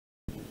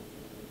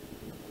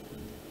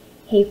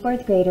Hey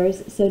fourth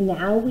graders, so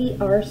now we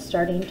are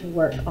starting to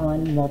work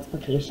on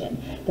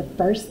multiplication. The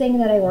first thing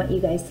that I want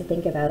you guys to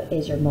think about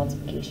is your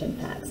multiplication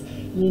facts.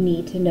 You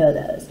need to know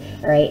those,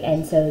 all right?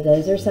 And so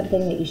those are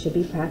something that you should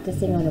be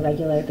practicing on a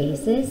regular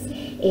basis,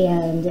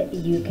 and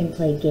you can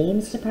play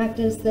games to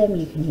practice them.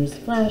 You can use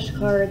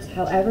flashcards,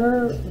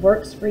 however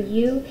works for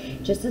you,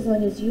 just as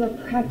long as you are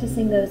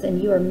practicing those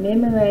and you are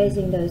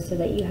memorizing those so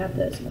that you have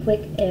those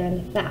quick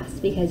and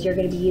fast, because you're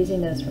going to be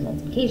using those for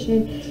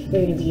multiplication,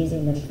 you're going to be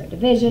using them for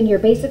division,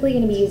 you're basically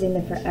going to be using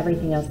them for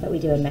everything else that we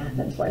do in math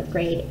in fourth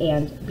grade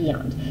and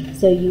beyond.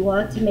 So you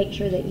want to make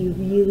sure that you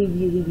really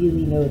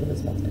know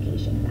those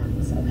multiplication facts.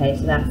 Okay,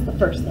 so that's the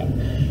first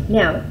thing.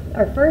 Now,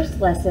 our first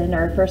lesson,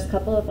 our first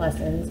couple of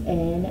lessons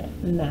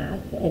in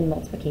math and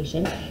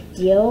multiplication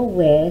deal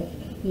with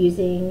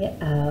using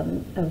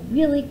a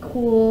really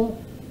cool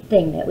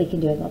thing that we can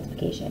do with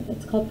multiplication.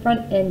 It's called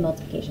front-end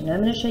multiplication. And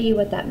I'm going to show you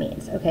what that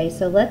means. Okay,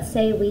 so let's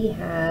say we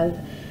have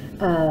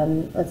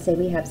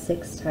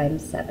 6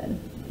 times 7.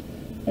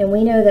 And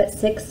we know that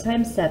 6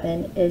 times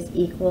 7 is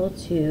equal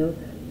to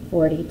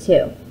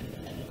 42.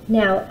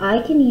 Now,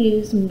 I can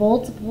use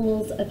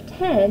multiples of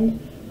 10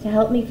 to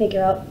help me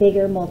figure out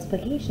bigger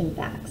multiplication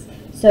facts.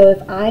 So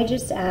if I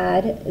just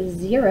add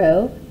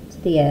 0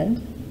 to the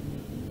end,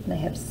 and I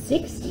have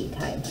 60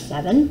 times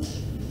 7,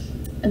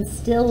 I'm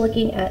still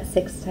looking at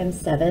 6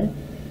 times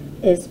 7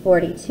 is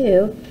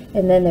 42,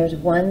 and then there's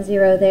 1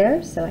 0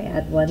 there, so I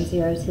add 1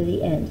 0 to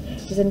the end,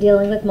 because I'm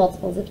dealing with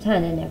multiples of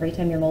 10, and every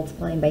time you're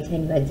multiplying by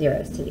 10, you add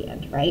zeros to the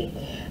end, right?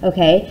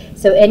 Okay,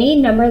 so any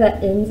number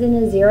that ends in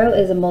a 0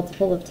 is a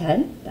multiple of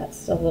 10.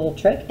 That's a little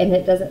trick, and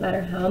it doesn't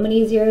matter how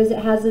many zeros it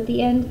has at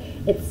the end,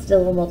 it's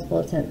still a multiple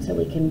of 10, so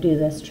we can do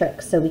this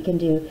trick. So we can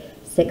do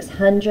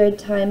 600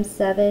 times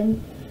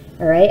 7,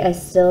 all right? I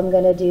still am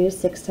going to do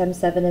 6 times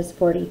 7 is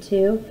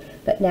 42,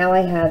 but now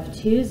I have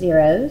 2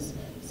 zeros,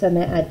 so I'm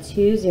going to add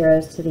 2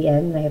 zeros to the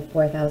end, and I have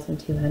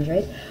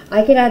 4,200.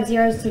 I could add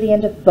zeros to the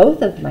end of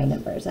both of my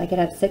numbers. I could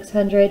add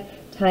 600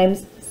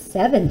 times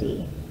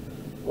 70.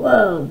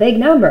 Whoa, big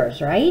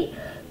numbers, right?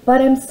 But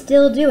I'm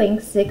still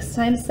doing 6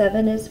 times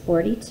 7 is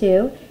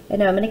 42, and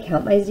now I'm going to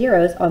count my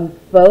zeros on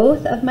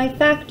both of my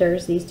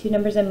factors. These two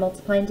numbers I'm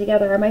multiplying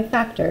together are my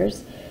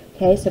factors.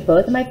 Okay, so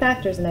both of my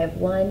factors, and I have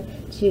 1,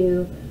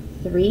 2,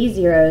 3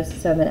 zeros,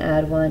 so I'm going to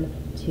add 1,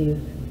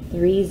 2,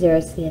 3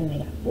 zeros to the end,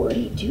 and I got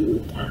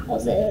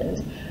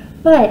 42,000.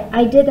 But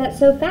I did that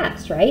so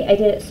fast, right? I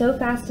did it so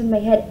fast in my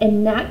head,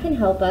 and that can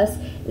help us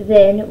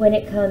then when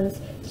it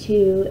comes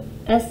to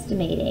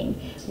estimating,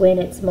 when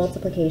it's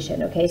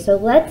multiplication. Okay, so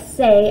let's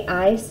say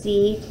I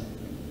see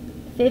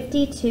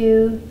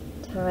 52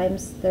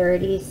 times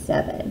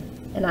 37,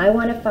 and I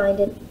want to find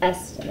an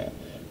estimate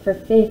for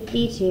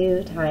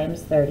 52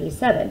 times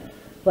 37.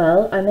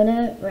 Well, I'm going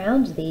to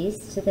round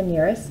these to the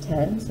nearest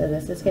 10, so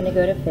this is going to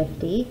go to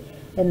 50,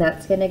 and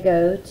that's going to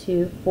go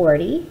to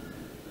 40.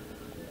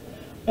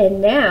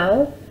 And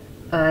now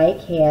I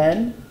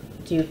can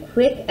do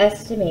quick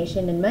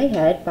estimation in my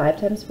head. 5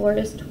 times 4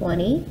 is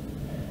 20.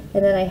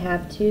 And then I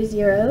have 2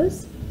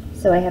 zeros,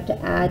 so I have to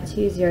add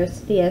 2 zeros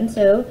to the end.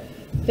 So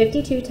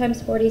 52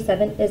 times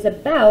 47 is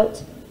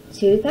about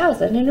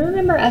 2,000. And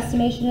remember,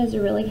 estimation is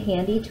a really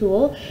handy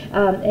tool.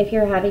 If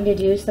you're having to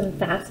do some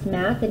fast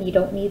math and you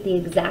don't need the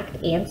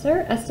exact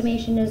answer,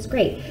 estimation is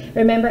great.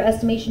 Remember,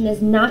 estimation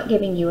is not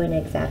giving you an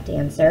exact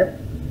answer.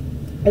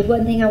 And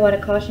one thing I want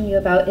to caution you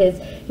about is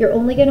you're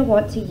only going to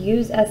want to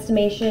use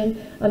estimation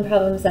on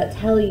problems that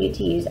tell you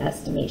to use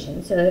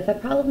estimation. So if a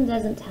problem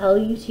doesn't tell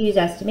you to use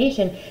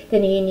estimation,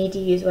 then you need to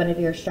use one of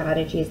your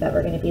strategies that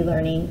we're going to be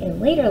learning in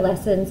later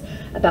lessons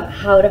about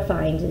how to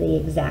find the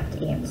exact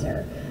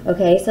answer.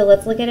 Okay, so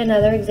let's look at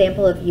another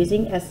example of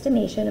using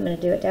estimation. I'm going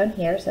to do it down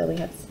here so we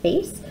have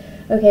space.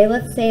 Okay,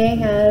 let's say I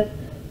have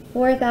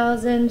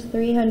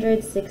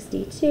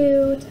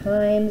 4,362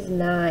 times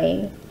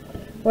 9.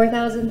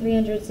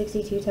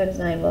 4,362 times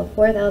 9. Well,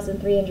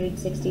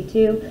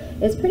 4,362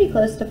 is pretty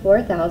close to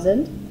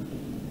 4,000.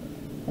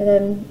 And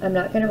then I'm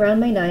not going to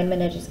round my 9. I'm going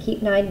to just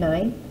keep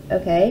 9.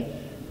 Okay.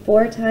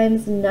 4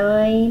 times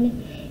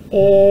 9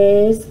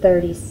 is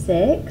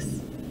 36.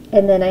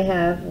 And then I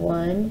have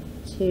 1,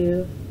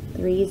 2,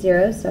 3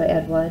 zeros. So I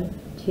add 1,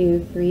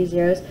 2, 3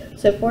 zeros.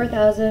 So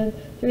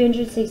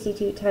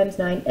 4,362 times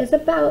 9 is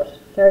about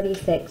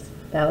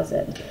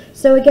 36,000.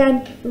 So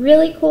again,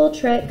 really cool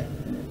trick.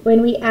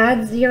 When we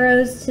add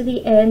zeros to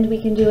the end, we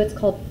can do what's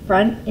called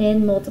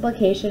front-end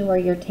multiplication, where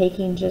you're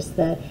taking just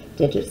the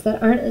digits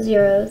that aren't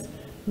zeros,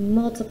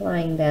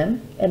 multiplying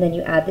them, and then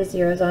you add the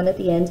zeros on at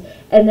the end.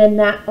 And then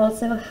that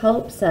also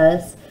helps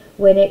us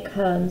when it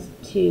comes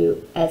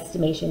to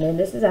estimation. And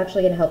this is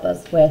actually going to help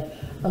us with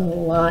a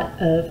lot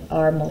of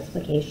our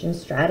multiplication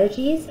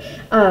strategies.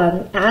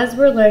 As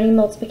we're learning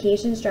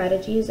multiplication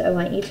strategies, I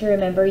want you to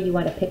remember you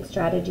want to pick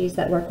strategies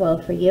that work well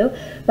for you,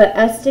 but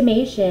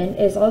estimation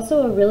is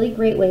also a really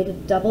great way to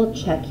double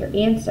check your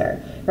answer,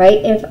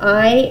 right? If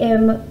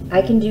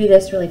I can do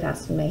this really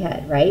fast in my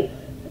head, right?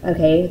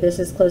 Okay, this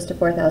is close to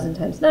 4,000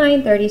 times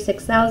 9,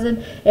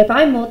 36,000. If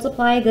I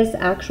multiply this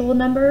actual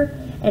number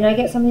and I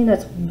get something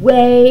that's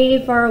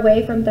way far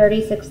away from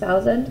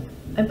 36,000,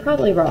 I'm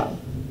probably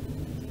wrong.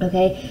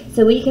 Okay,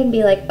 so we can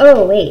be like,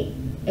 oh wait,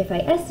 if I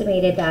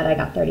estimated that I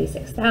got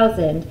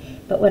 36,000,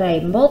 but when I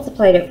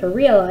multiplied it for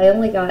real, I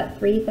only got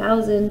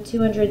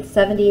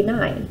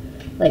 3,279.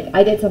 Like,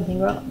 I did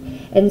something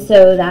wrong. And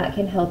so that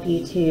can help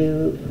you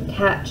to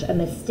catch a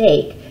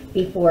mistake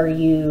before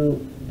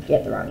you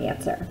get the wrong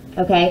answer.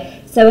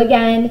 Okay, so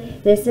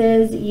again, this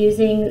is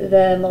using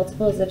the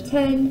multiples of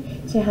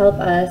 10 to help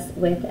us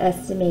with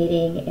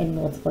estimating and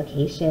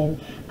multiplication.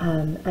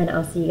 And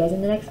I'll see you guys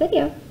in the next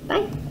video.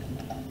 Bye.